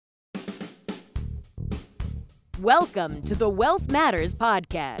Welcome to the Wealth Matters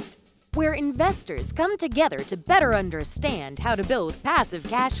podcast, where investors come together to better understand how to build passive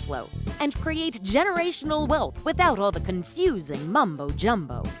cash flow and create generational wealth without all the confusing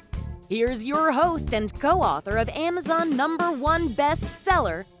mumbo-jumbo. Here's your host and co-author of Amazon #1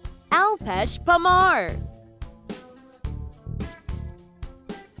 bestseller, Alpesh Parmar.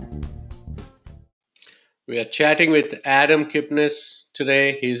 We are chatting with Adam Kipnis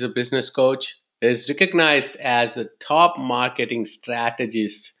today. He's a business coach. He's recognized as a top marketing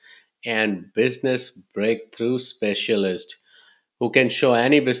strategist and business breakthrough specialist who can show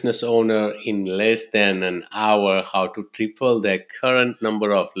any business owner in less than an hour how to triple their current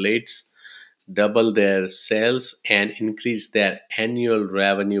number of leads, double their sales, and increase their annual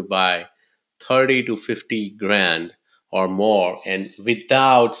revenue by 30 to 50 grand or more, and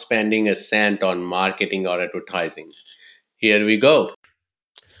without spending a cent on marketing or advertising. Here we go.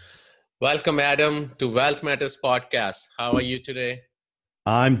 Welcome, Adam, to Wealth Matters Podcast. How are you today?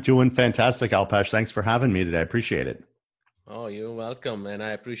 I'm doing fantastic, Alpesh. Thanks for having me today. I appreciate it. Oh, you're welcome. And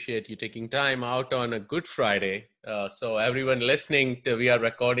I appreciate you taking time out on a Good Friday. So everyone listening, we are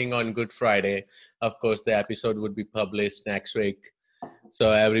recording on Good Friday. Of course, the episode would be published next week.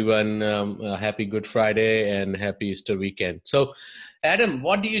 So everyone, happy Good Friday and happy Easter weekend. So Adam,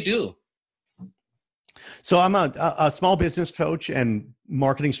 what do you do? So I'm a small business coach and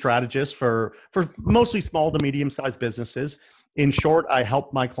marketing strategist for mostly small to medium-sized businesses. In short, I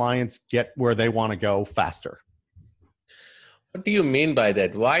help my clients get where they want to go faster. What do you mean by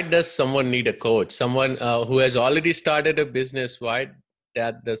that? Why does someone need a coach? Someone who has already started a business, why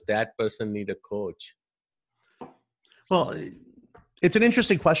does that person need a coach? Well, it's an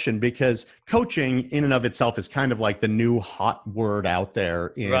interesting question because coaching in and of itself is kind of like the new hot word out there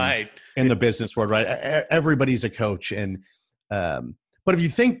in the business world, right? Everybody's a coach. And, but if you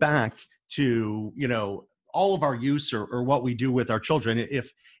think back to, all of our use or what we do with our children,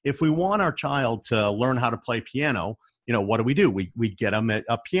 if we want our child to learn how to play piano, what do? We get them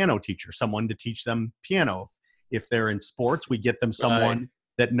a piano teacher, someone to teach them piano. If they're in sports, we get them someone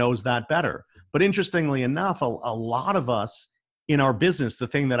that knows that better. But interestingly enough, a lot of us in our business, the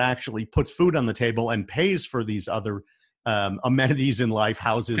thing that actually puts food on the table and pays for these other amenities in life,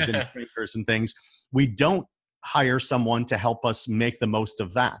 houses and drinkers and things, we don't hire someone to help us make the most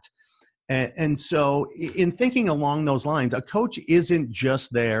of that. And so in thinking along those lines, a coach isn't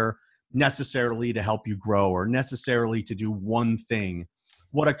just there necessarily to help you grow or necessarily to do one thing.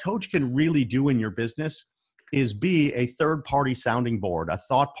 What a coach can really do in your business is be a third-party sounding board, a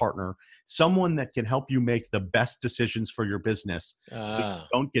thought partner, someone that can help you make the best decisions for your business so you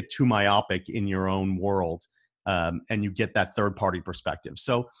don't get too myopic in your own world and you get that third-party perspective.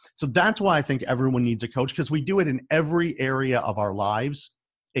 So that's why I think everyone needs a coach, because we do it in every area of our lives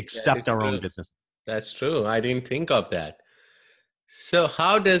except our own business. That's true. I didn't think of that. So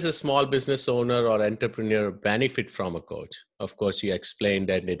how does a small business owner or entrepreneur benefit from a coach? Of course, you explained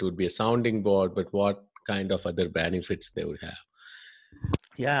that it would be a sounding board, but what kind of other benefits they would have?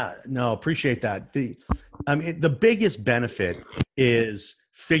 Yeah, no, appreciate that. The biggest benefit is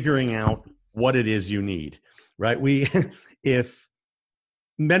figuring out what it is you need, right? If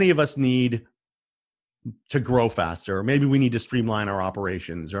many of us need to grow faster, or maybe we need to streamline our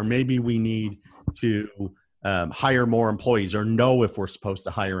operations, or maybe we need to hire more employees or know if we're supposed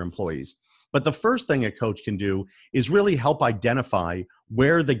to hire employees. But the first thing a coach can do is really help identify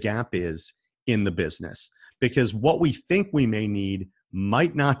where the gap is in the business, because what we think we may need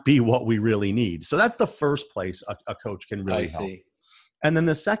might not be what we really need. So that's the first place a coach can really help. And then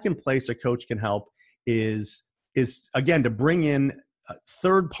the second place a coach can help is again, to bring in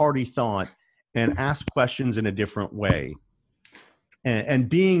third-party thought and ask questions in a different way. And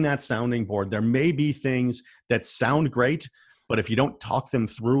being that sounding board, there may be things that sound great, but if you don't talk them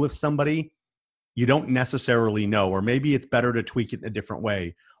through with somebody, you don't necessarily know, or maybe it's better to tweak it in a different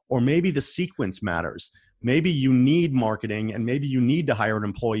way. Or maybe the sequence matters. Maybe you need marketing and maybe you need to hire an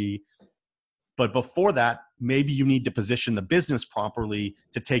employee. But before that, maybe you need to position the business properly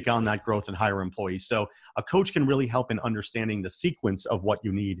to take on that growth and hire employees. So a coach can really help in understanding the sequence of what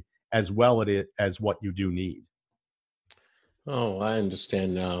you need as well as what you do need. Oh, I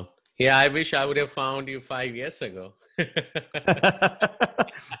understand now. Yeah, I wish I would have found you 5 years ago.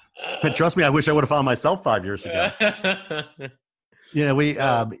 Trust me, I wish I would have found myself 5 years ago.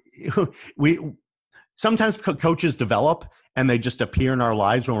 We sometimes coaches develop and they just appear in our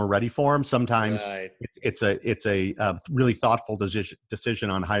lives when we're ready for them. Sometimes it's a really thoughtful decision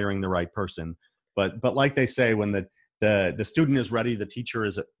on hiring the right person. But like they say, when the student is ready, the teacher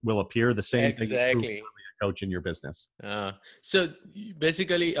will appear. The same thing is true for a coach in your business. So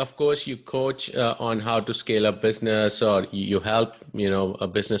basically, of course, you coach on how to scale up business, or you help, a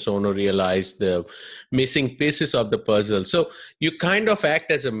business owner realize the missing pieces of the puzzle. So you kind of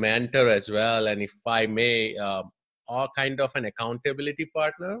act as a mentor as well. And if I may, or kind of an accountability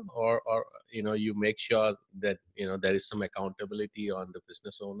partner, or you make sure that, there is some accountability on the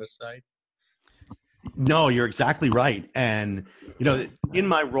business owner side. No, you're exactly right. And, in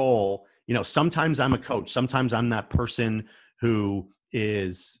my role, sometimes I'm a coach. Sometimes I'm that person who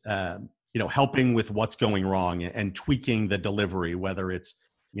is, helping with what's going wrong and tweaking the delivery, whether it's,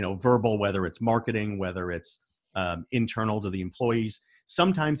 verbal, whether it's marketing, whether it's internal to the employees.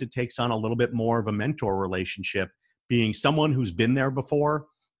 Sometimes it takes on a little bit more of a mentor relationship, being someone who's been there before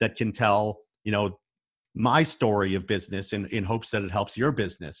that can tell, my story of business in hopes that it helps your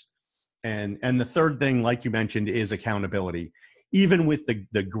business. And the third thing, like you mentioned, is accountability. Even with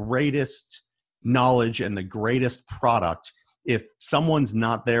the greatest knowledge and the greatest product, if someone's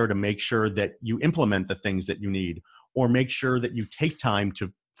not there to make sure that you implement the things that you need, or make sure that you take time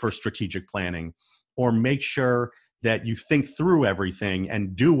for strategic planning, or make sure that you think through everything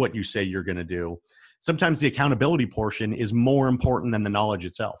and do what you say you're going to do, sometimes the accountability portion is more important than the knowledge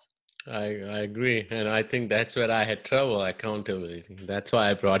itself. I agree. And I think that's where I had trouble, accountability. That's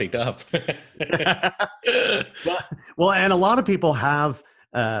why I brought it up. well, and a lot of people have,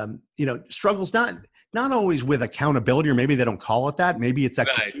 struggles, not always with accountability, or maybe they don't call it that. Maybe it's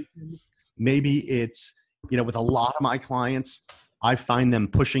execution. Right. Maybe it's, with a lot of my clients, I find them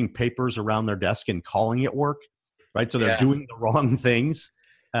pushing papers around their desk and calling it work, right? So they're doing the wrong things.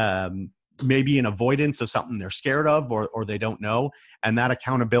 Maybe an avoidance of something they're scared of, or they don't know. And that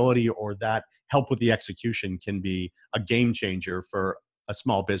accountability or that help with the execution can be a game changer for a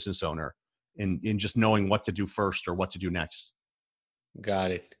small business owner in just knowing what to do first or what to do next.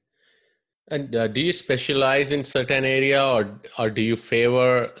 Got it. And do you specialize in certain area, or do you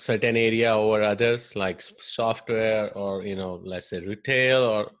favor certain area over others, like software or, let's say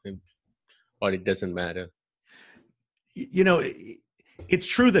retail, or it doesn't matter? It's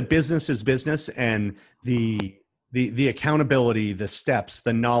true that business is business, and the accountability, the steps,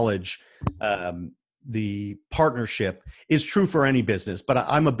 the knowledge, the partnership is true for any business. But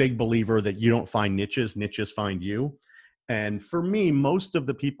I'm a big believer that you don't find niches find you. And for me, most of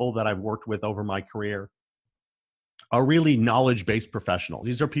the people that I've worked with over my career are really knowledge-based professionals.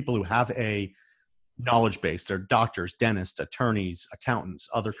 These are people who have a knowledge base. They're doctors, dentists, attorneys, accountants,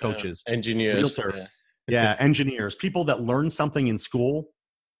 other coaches, engineers, realtors. Engineers, people that learned something in school,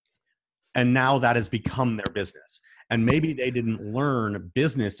 and now that has become their business. And maybe they didn't learn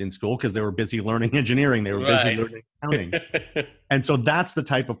business in school because they were busy learning engineering. They were busy learning accounting. And so that's the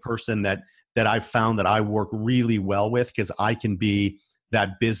type of person that I've found that I work really well with, because I can be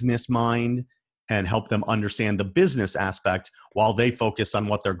that business mind and help them understand the business aspect while they focus on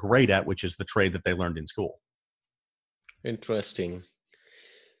what they're great at, which is the trade that they learned in school. Interesting.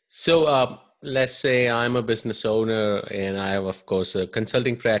 So, let's say I'm a business owner and I have, of course, a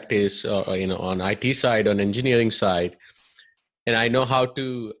consulting practice, or on IT side, on engineering side, and I know how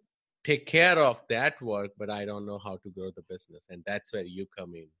to take care of that work, but I don't know how to grow the business. And that's where you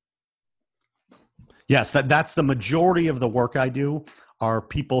come in. Yes, that's the majority of the work I do are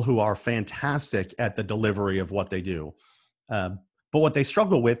people who are fantastic at the delivery of what they do. But what they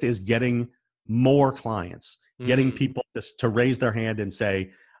struggle with is getting more clients, getting people to raise their hand and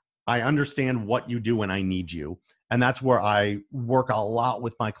say, I understand what you do and I need you. And that's where I work a lot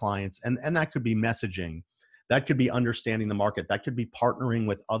with my clients. And that could be messaging. That could be understanding the market. That could be partnering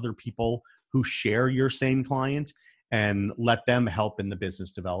with other people who share your same client and let them help in the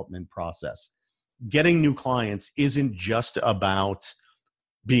business development process. Getting new clients isn't just about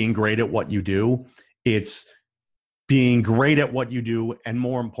being great at what you do. It's being great at what you do, and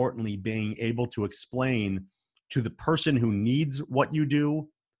more importantly, being able to explain to the person who needs what you do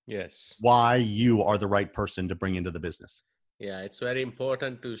why you are the right person to bring into the business. Yeah, it's very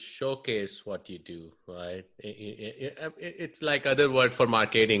important to showcase what you do, right? It's like other word for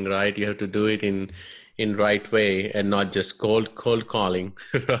marketing, right? You have to do it in right way and not just cold calling,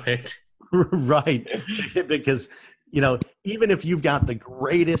 right? Right. Because, even if you've got the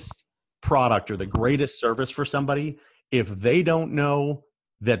greatest product or the greatest service for somebody, if they don't know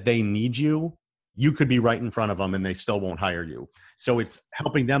that they need you, you could be right in front of them and they still won't hire you. So it's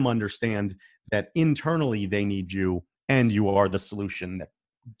helping them understand that internally they need you and you are the solution that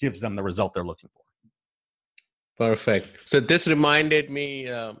gives them the result they're looking for. Perfect. So this reminded me,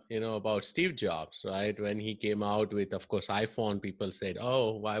 about Steve Jobs, right? When he came out with, of course, iPhone, people said,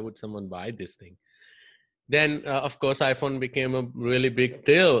 oh, why would someone buy this thing? then of course iPhone became a really big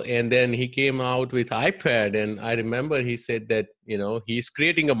deal, and then he came out with iPad, and I remember he said that he's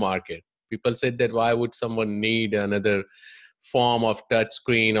creating a market. People said that why would someone need another form of touch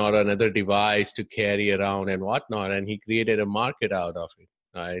screen or another device to carry around and whatnot, and he created a market out of it,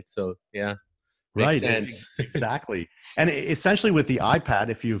 right? So yeah, makes sense. Exactly. And essentially with the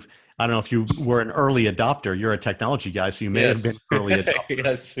iPad, I don't know if you were an early adopter, you're a technology guy, so you may have been early adopter.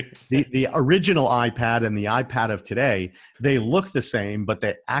 Yes. The original iPad and the iPad of today, they look the same, but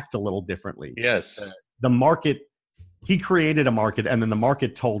they act a little differently. Yes. The market, he created a market, and then the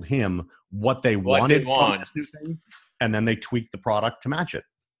market told him what they wanted from this new thing, and then they tweaked the product to match it.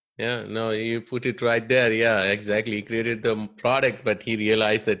 Yeah, no, you put it right there. Yeah, exactly. He created the product, but he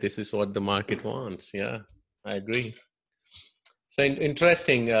realized that this is what the market wants. Yeah, I agree. So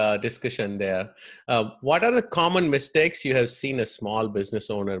interesting discussion there. What are the common mistakes you have seen a small business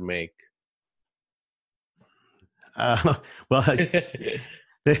owner make? Well,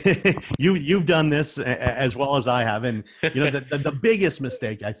 you've done this as well as I have, and the biggest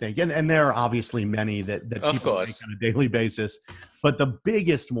mistake, I think, and there are obviously many that people make on a daily basis, but the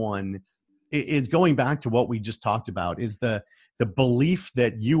biggest one is going back to what we just talked about, is the belief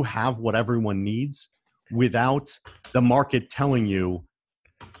that you have what everyone needs without the market telling you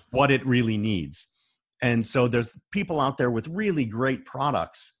what it really needs. And so there's people out there with really great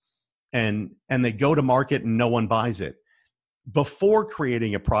products, and they go to market and no one buys it. Before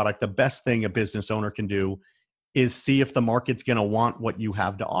creating a product, the best thing a business owner can do is see if the market's going to want what you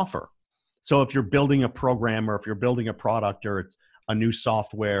have to offer. So if you're building a program, or if you're building a product, or it's a new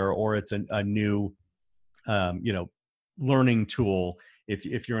software, or it's a new learning tool,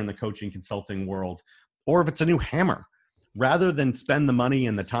 if you're in the coaching consulting world, or if it's a new hammer, rather than spend the money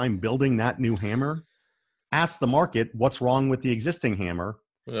and the time building that new hammer, ask the market what's wrong with the existing hammer,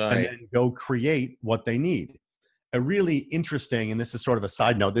 and then go create what they need. A really interesting, and this is sort of a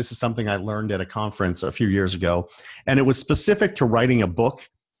side note, this is something I learned at a conference a few years ago, and it was specific to writing a book,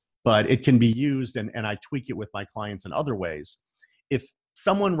 but it can be used, and I tweak it with my clients in other ways. If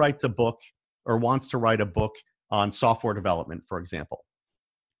someone writes a book or wants to write a book on software development, for example,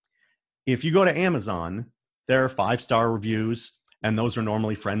 if you go to Amazon, there are 5-star reviews, and those are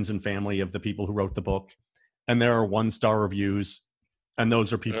normally friends and family of the people who wrote the book. And there are 1-star reviews, and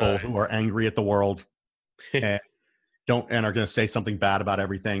those are people who are angry at the world and are going to say something bad about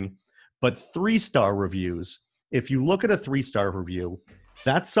everything. But 3-star reviews, if you look at a 3-star review,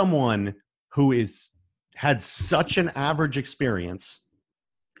 that's someone who had such an average experience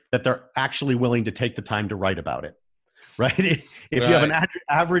that they're actually willing to take the time to write about it. Right? If you have an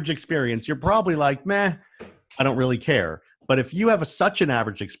average experience, you're probably like, meh, I don't really care. But if you have such an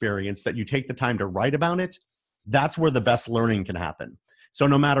average experience that you take the time to write about it, that's where the best learning can happen. So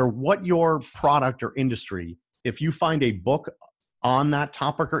no matter what your product or industry, if you find a book on that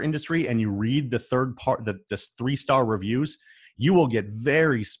topic or industry and you read the 3-star reviews, you will get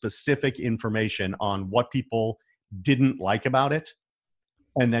very specific information on what people didn't like about it.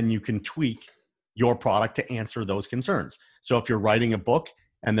 And then you can tweak your product to answer those concerns. So if you're writing a book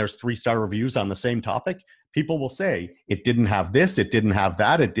and there's 3-star reviews on the same topic, people will say, it didn't have this, it didn't have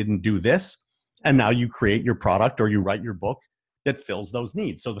that, it didn't do this. And now you create your product or you write your book that fills those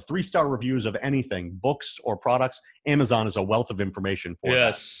needs. So the 3-star reviews of anything, books or products, Amazon is a wealth of information for that.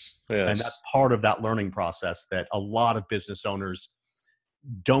 Yes. And that's part of that learning process that a lot of business owners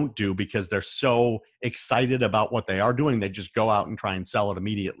don't do because they're so excited about what they are doing. They just go out and try and sell it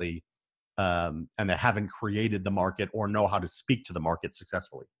immediately. And they haven't created the market or know how to speak to the market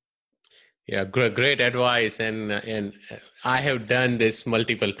successfully. Yeah, great advice. And I have done this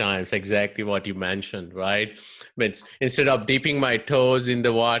multiple times, exactly what you mentioned, right? But instead of dipping my toes in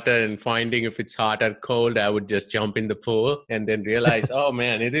the water and finding if it's hot or cold, I would just jump in the pool and then realize, oh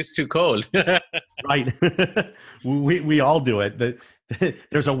man, it is too cold. Right. We all do it.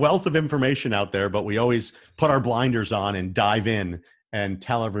 There's a wealth of information out there, but we always put our blinders on and dive in and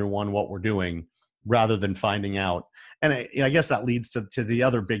tell everyone what we're doing rather than finding out. And I guess that leads to the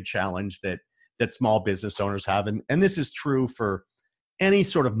other big challenge that small business owners have. And this is true for any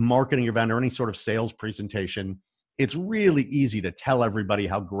sort of marketing event or any sort of sales presentation. It's really easy to tell everybody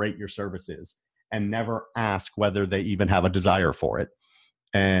how great your service is and never ask whether they even have a desire for it.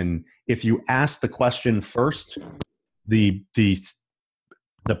 And if you ask the question first, the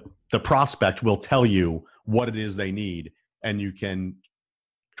prospect will tell you what it is they need, and you can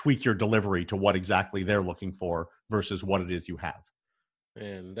tweak your delivery to what exactly they're looking for versus what it is you have.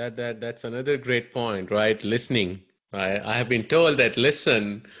 And that's another great point, right? Listening. I have been told that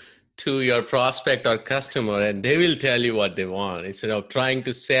listen to your prospect or customer, and they will tell you what they want instead of trying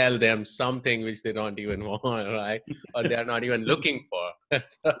to sell them something which they don't even want, right? Or they're not even looking for.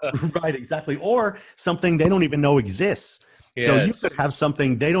 Right, exactly. Or something they don't even know exists. Yes. So you could have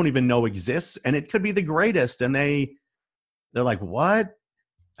something they don't even know exists, and it could be the greatest, and they're like, what?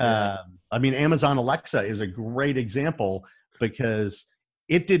 Yeah. I mean, Amazon Alexa is a great example because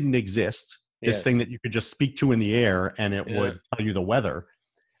it didn't exist, this thing that you could just speak to in the air and it would tell you the weather.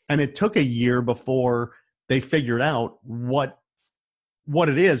 And it took a year before they figured out what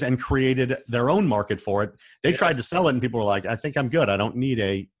it is and created their own market for it. They tried to sell it and people were like, I think I'm good. I don't need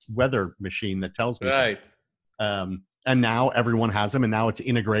a weather machine that tells me. Right. And now everyone has them, and now it's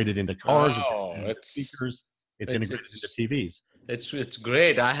integrated into cars, it's speakers, it's integrated into TVs. It's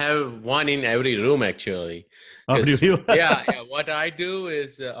great. I have one in every room, actually. Oh, do you? yeah. What I do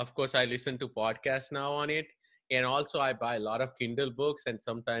is, of course, I listen to podcasts now on it. And also I buy a lot of Kindle books, and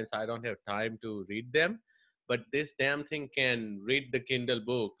sometimes I don't have time to read them. But this damn thing can read the Kindle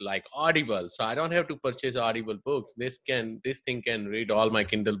book like Audible. So I don't have to purchase Audible books. This thing can read all my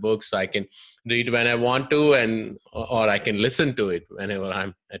Kindle books. So I can read when I want to, or I can listen to it whenever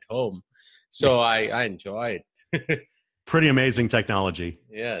I'm at home. So I enjoy it. Pretty amazing technology.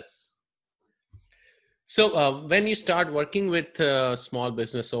 Yes. So when you start working with a small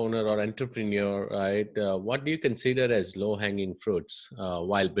business owner or entrepreneur, right, what do you consider as low-hanging fruits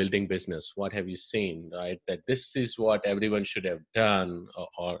while building business? What have you seen, right, that this is what everyone should have done,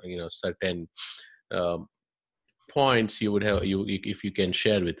 or certain points you would have, if you can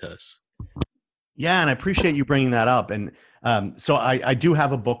share with us? Yeah, and I appreciate you bringing that up. And so I do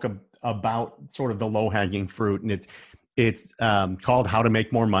have a book about sort of the low-hanging fruit, and it's called How to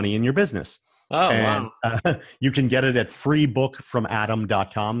Make More Money in Your Business. Oh, and, wow. You can get it at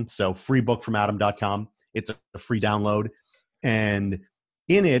freebookfromadam.com. So freebookfromadam.com. It's a free download. And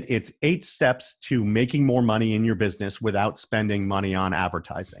in it, it's 8 steps to making more money in your business without spending money on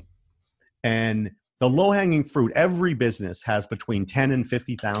advertising. And the low-hanging fruit, every business has between $10,000 and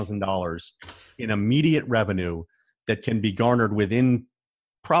 $50,000 in immediate revenue that can be garnered within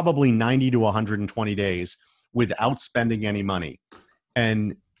probably 90 to 120 days without spending any money.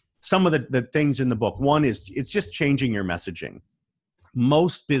 And some of the things in the book, one is it's just changing your messaging.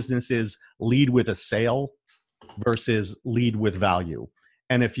 Most businesses lead with a sale versus lead with value.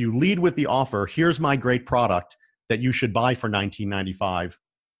 And if you lead with the offer, here's my great product that you should buy for $19.95.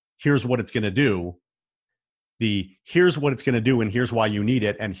 Here's what it's going to do. Here's what it's going to do, and here's why you need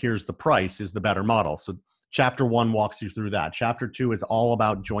it, and here's the price is the better model. So chapter 1 walks you through that. Chapter 2 is all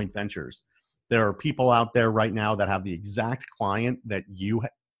about joint ventures. There are people out there right now that have the exact client that you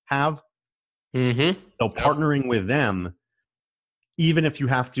have. Mm-hmm. So partnering with them, even if you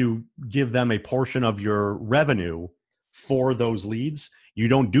have to give them a portion of your revenue for those leads, you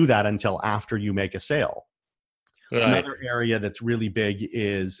don't do that until after you make a sale. Right. Another area that's really big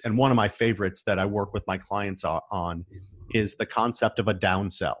is, and one of my favorites that I work with my clients on, is the concept of a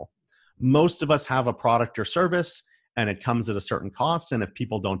downsell. Most of us have a product or service and it comes at a certain cost. And if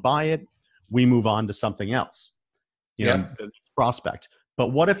people don't buy it, we move on to something else, the prospect.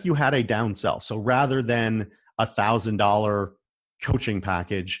 But what if you had a downsell? So rather than $1,000 coaching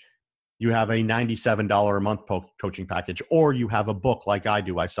package, you have a $97 a month coaching package, or you have a book like I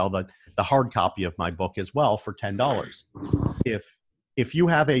do. I sell the hard copy of my book as well for $10. If you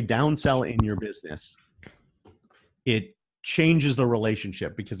have a downsell in your business, it changes the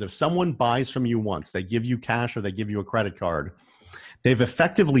relationship, because if someone buys from you once, they give you cash or they give you a credit card, they've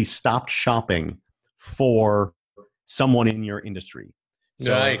effectively stopped shopping for someone in your industry.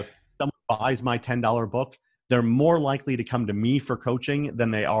 So if someone buys my $10 book, they're more likely to come to me for coaching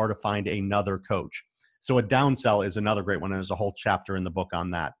than they are to find another coach. So a downsell is another great one. And there's a whole chapter in the book on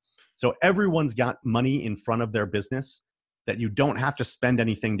that. So everyone's got money in front of their business that you don't have to spend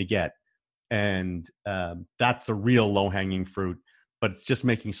anything to get. And that's the real low-hanging fruit. But it's just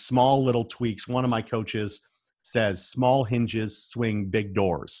making small little tweaks. One of my coaches says small hinges swing big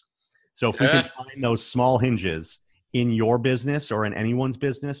doors. So if we can find those small hinges in your business or in anyone's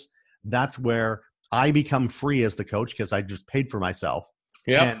business, that's where I become free as the coach, because I just paid for myself.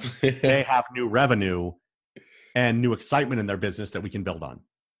 Yeah. And they have new revenue and new excitement in their business that we can build on.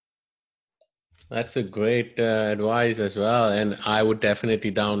 That's a great advice as well. And I would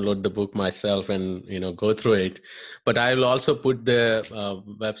definitely download the book myself and, go through it. But I will also put the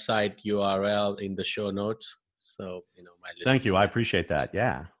website URL in the show notes. So, my listeners. Thank you. I appreciate that.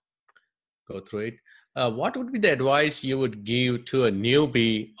 Yeah. Go through it. What would be the advice you would give to a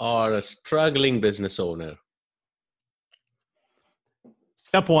newbie or a struggling business owner?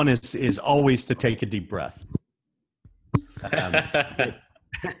 Step 1 is always to take a deep breath.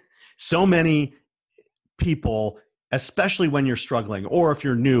 So many people, especially when you're struggling, or if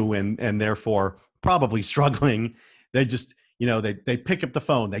you're new and therefore probably struggling, they just, they pick up the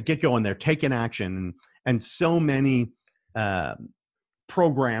phone, they get going, they're taking action. And so many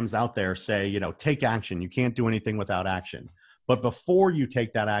programs out there say, take action. You can't do anything without action. But before you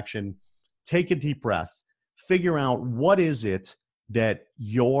take that action, take a deep breath, figure out what is it that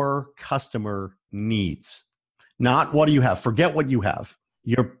your customer needs. Not what do you have. Forget what you have.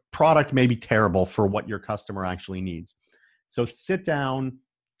 Your product may be terrible for what your customer actually needs. So sit down,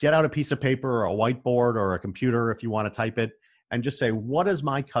 get out a piece of paper or a whiteboard or a computer if you want to type it, and just say, what does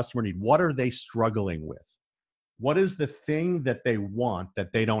my customer need? What are they struggling with? What is the thing that they want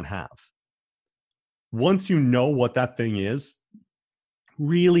that they don't have? Once you know what that thing is,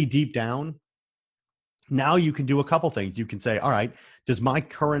 really deep down, now you can do a couple things. You can say, all right, does my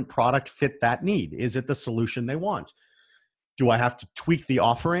current product fit that need? Is it the solution they want? Do I have to tweak the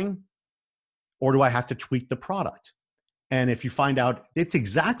offering, or do I have to tweak the product? And if you find out it's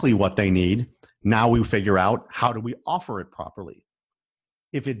exactly what they need, now we figure out, how do we offer it properly?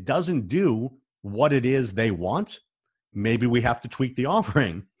 If it doesn't do what it is they want, maybe we have to tweak the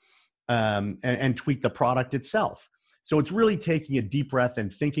offering and tweak the product itself. So it's really taking a deep breath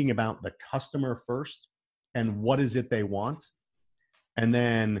and thinking about the customer first and what is it they want, and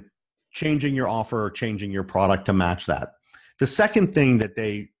then changing your offer or changing your product to match that. The second thing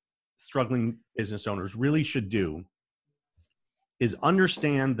that struggling business owners really should do is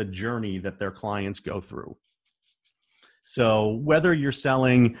understand the journey that their clients go through. So whether you're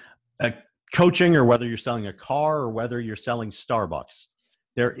selling a coaching, or whether you're selling a car, or whether you're selling Starbucks,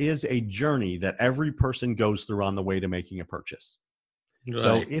 there is a journey that every person goes through on the way to making a purchase. Right.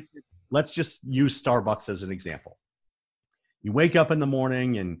 So let's just use Starbucks as an example. You wake up in the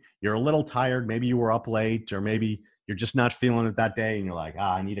morning and you're a little tired. Maybe you were up late, or maybe you're just not feeling it that day, and you're like,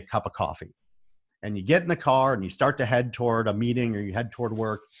 I need a cup of coffee. And you get in the car and you start to head toward a meeting, or you head toward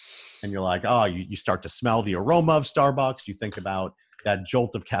work, and you're like, you start to smell the aroma of Starbucks. You think about that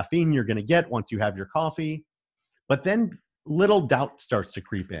jolt of caffeine you're going to get once you have your coffee. But then little doubt starts to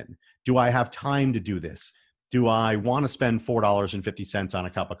creep in. Do I have time to do this? Do I want to spend $4.50 on a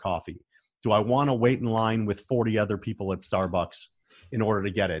cup of coffee? Do I want to wait in line with 40 other people at Starbucks in order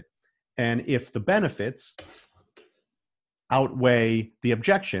to get it? And if the benefits outweigh the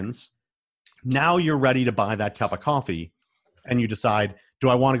objections, now you're ready to buy that cup of coffee, and you decide, do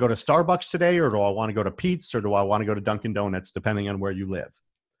I want to go to Starbucks today, or do I want to go to Pete's, or do I want to go to Dunkin' Donuts, depending on where you live,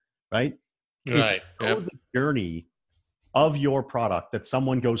 right? Right. If you know the journey of your product that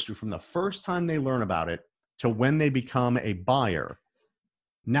someone goes through from the first time they learn about it to when they become a buyer,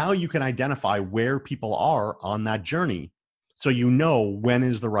 now you can identify where people are on that journey, so you know when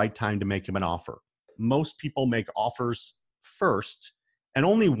is the right time to make them an offer. Most people make offers first, and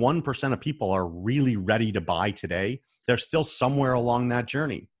only 1% of people are really ready to buy today. They're still somewhere along that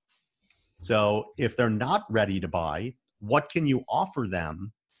journey. So if they're not ready to buy, what can you offer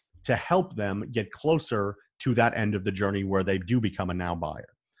them to help them get closer to that end of the journey where they do become a now buyer?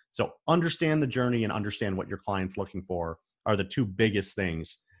 So understand the journey and understand what your client's looking for are the two biggest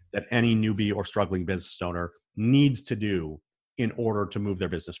things that any newbie or struggling business owner needs to do in order to move their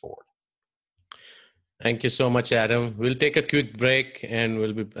business forward. Thank you so much, Adam. We'll take a quick break, and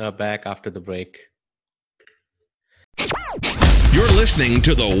we'll be back after the break. You're listening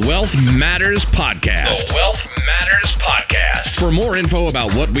to the Wealth Matters Podcast. The Wealth Matters Podcast. For more info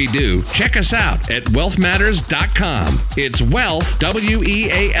about what we do, check us out at wealthmatters.com. It's wealth,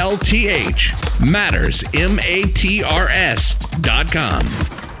 W-E-A-L-T-H, matters, M-A-T-R-S.com.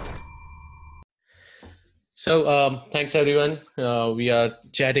 So thanks, everyone. We are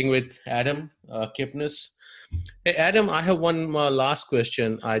chatting with Adam Kipnis. Hey, Adam, I have one last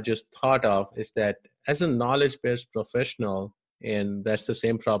question I just thought of, is that as a knowledge-based professional, and that's the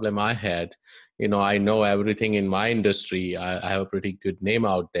same problem I had. I know everything in my industry. I have a pretty good name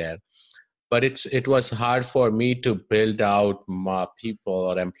out there. But it was hard for me to build out my people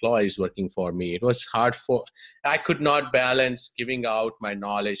or employees working for me. It was hard I could not balance giving out my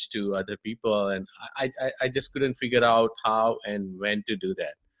knowledge to other people. And I just couldn't figure out how and when to do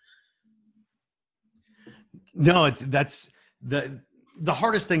that. No, that's the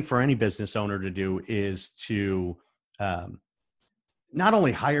hardest thing for any business owner to do is to not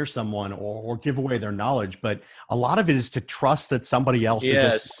only hire someone or give away their knowledge, but a lot of it is to trust that somebody else is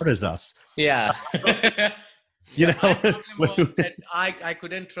as smart as us. Yeah. That I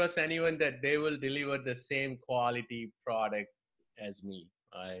couldn't trust anyone that they will deliver the same quality product as me.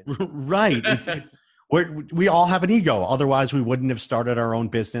 Right. We all have an ego. Otherwise, we wouldn't have started our own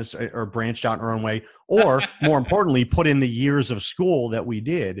business or branched out in our own way, or more importantly, put in the years of school that we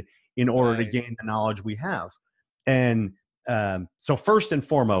did in order to gain the knowledge we have. And so first and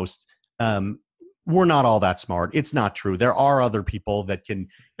foremost, we're not all that smart. It's not true. There are other people that can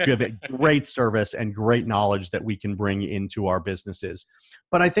give it great service and great knowledge that we can bring into our businesses.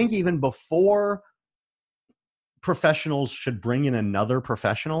 But I think even before professionals should bring in another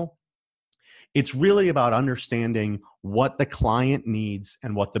professional, it's really about understanding what the client needs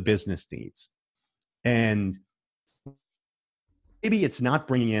and what the business needs. And maybe it's not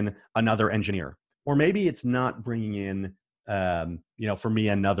bringing in another engineer, or maybe it's not bringing in, for me,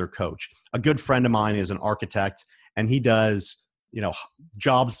 another coach. A good friend of mine is an architect, and he does,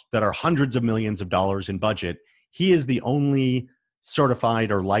 jobs that are hundreds of millions of dollars in budget. He is the only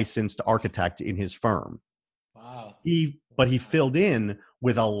certified or licensed architect in his firm. Wow. But he filled in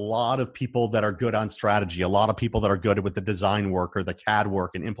with a lot of people that are good on strategy, a lot of people that are good with the design work or the CAD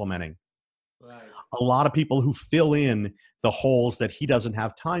work and implementing. Right. A lot of people who fill in the holes that he doesn't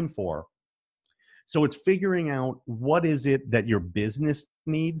have time for. So it's figuring out what is it that your business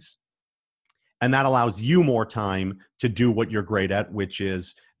needs, and that allows you more time to do what you're great at, which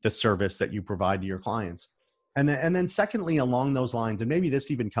is the service that you provide to your clients. And then secondly, along those lines, and maybe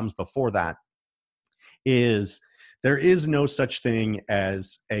this even comes before that, is there is no such thing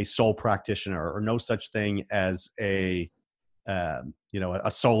as a sole practitioner, or no such thing as a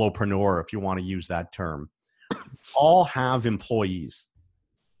solopreneur, if you want to use that term. All have employees.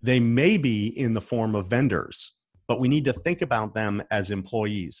 They may be in the form of vendors, but we need to think about them as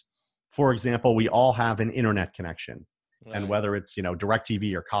employees. For example, we all have an internet connection. Right. And whether it's,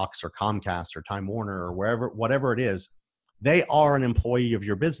 DirecTV or Cox or Comcast or Time Warner or whatever it is, they are an employee of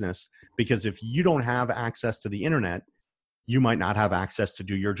your business, because if you don't have access to the internet, you might not have access to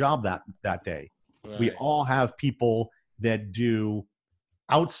do your job that day. Right. We all have people that do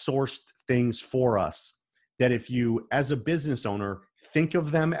outsourced things for us, that if you, as a business owner, think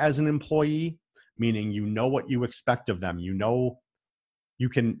of them as an employee, meaning you know what you expect of them, you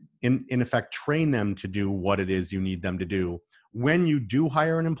can in effect train them to do what it is you need them to do. When you do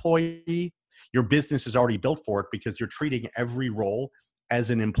hire an employee, your business is already built for it, because you're treating every role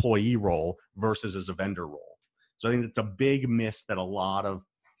as an employee role versus as a vendor role. So I think it's a big miss that a lot of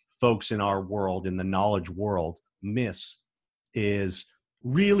folks in our world, in the knowledge world, miss, is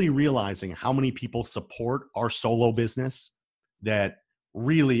really realizing how many people support our solo business that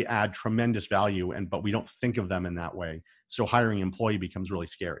really add tremendous value, but we don't think of them in that way. So hiring an employee becomes really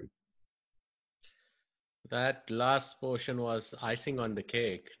scary. That last portion was icing on the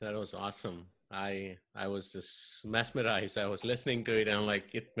cake. That was awesome. I was just mesmerized. I was listening to it, and I'm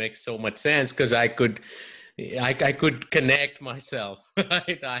like, it makes so much sense, because I could connect myself.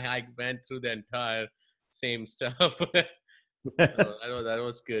 Right? I went through the entire same stuff. That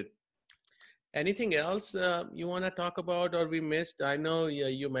was good. Anything else you want to talk about, or we missed? I know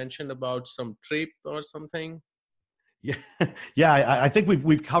you mentioned about some trip or something. Yeah. I think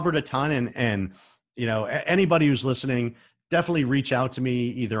we've covered a ton, and anybody who's listening, definitely reach out to me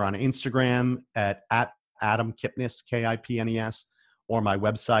either on Instagram at Adam Kipnis, Kipnes, or my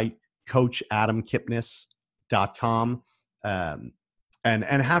website, coachadamkipnis.com. And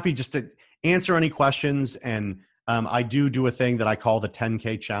happy just to answer any questions. And I do a thing that I call the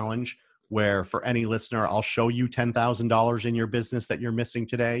 10K challenge, where for any listener, I'll show you $10,000 in your business that you're missing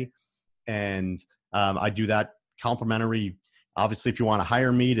today. And I do that complimentary. Obviously, if you want to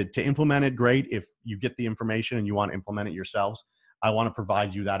hire me to implement it, great. If you get the information and you want to implement it yourselves, I want to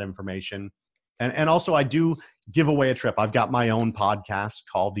provide you that information. And also, I do give away a trip. I've got my own podcast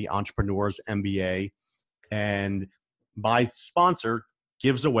called The Entrepreneur's MBA, and my sponsor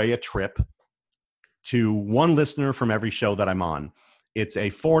gives away a trip to one listener from every show that I'm on. It's a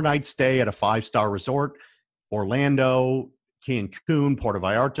 4-night stay at a 5-star resort: Orlando, Cancun, Puerto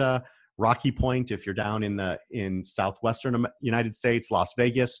Vallarta, Rocky Point if you're down in southwestern United States, Las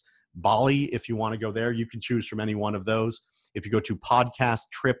Vegas, Bali if you want to go there. You can choose from any one of those. If you go to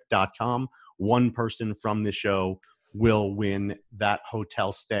podcasttrip.com, one person from the show will win that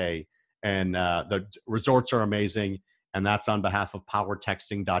hotel stay. And the resorts are amazing, and that's on behalf of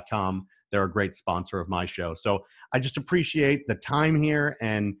powertexting.com. They're a great sponsor of my show. So I just appreciate the time here,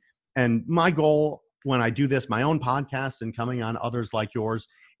 and my goal when I do this, my own podcast and coming on others like yours,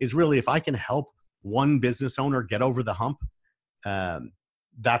 is really, if I can help one business owner get over the hump,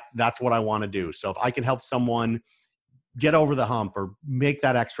 that's what I want to do. So if I can help someone get over the hump or make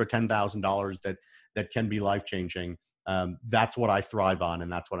that extra $10,000 that can be life-changing, that's what I thrive on,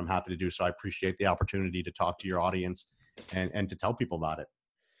 and that's what I'm happy to do. So I appreciate the opportunity to talk to your audience and to tell people about it.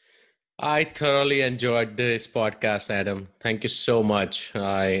 I thoroughly enjoyed this podcast, Adam. Thank you so much.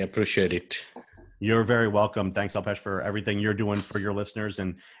 I appreciate it. You're very welcome. Thanks, Alpesh, for everything you're doing for your listeners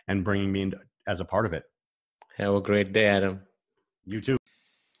and bringing me in as a part of it. Have a great day, Adam. You too.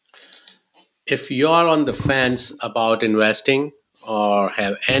 If you're on the fence about investing or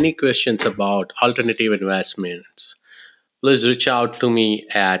have any questions about alternative investments, please reach out to me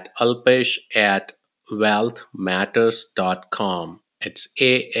at alpesh@wealthmatters.com. It's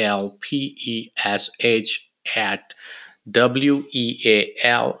ALPESH at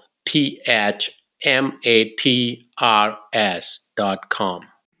WEALTHMATRS.com.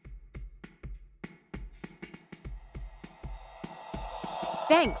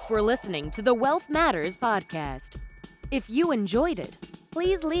 Thanks for listening to the Wealth Matters podcast. If you enjoyed it,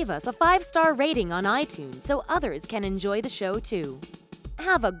 please leave us a 5-star rating on iTunes so others can enjoy the show too.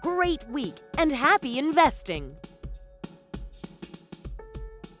 Have a great week and happy investing!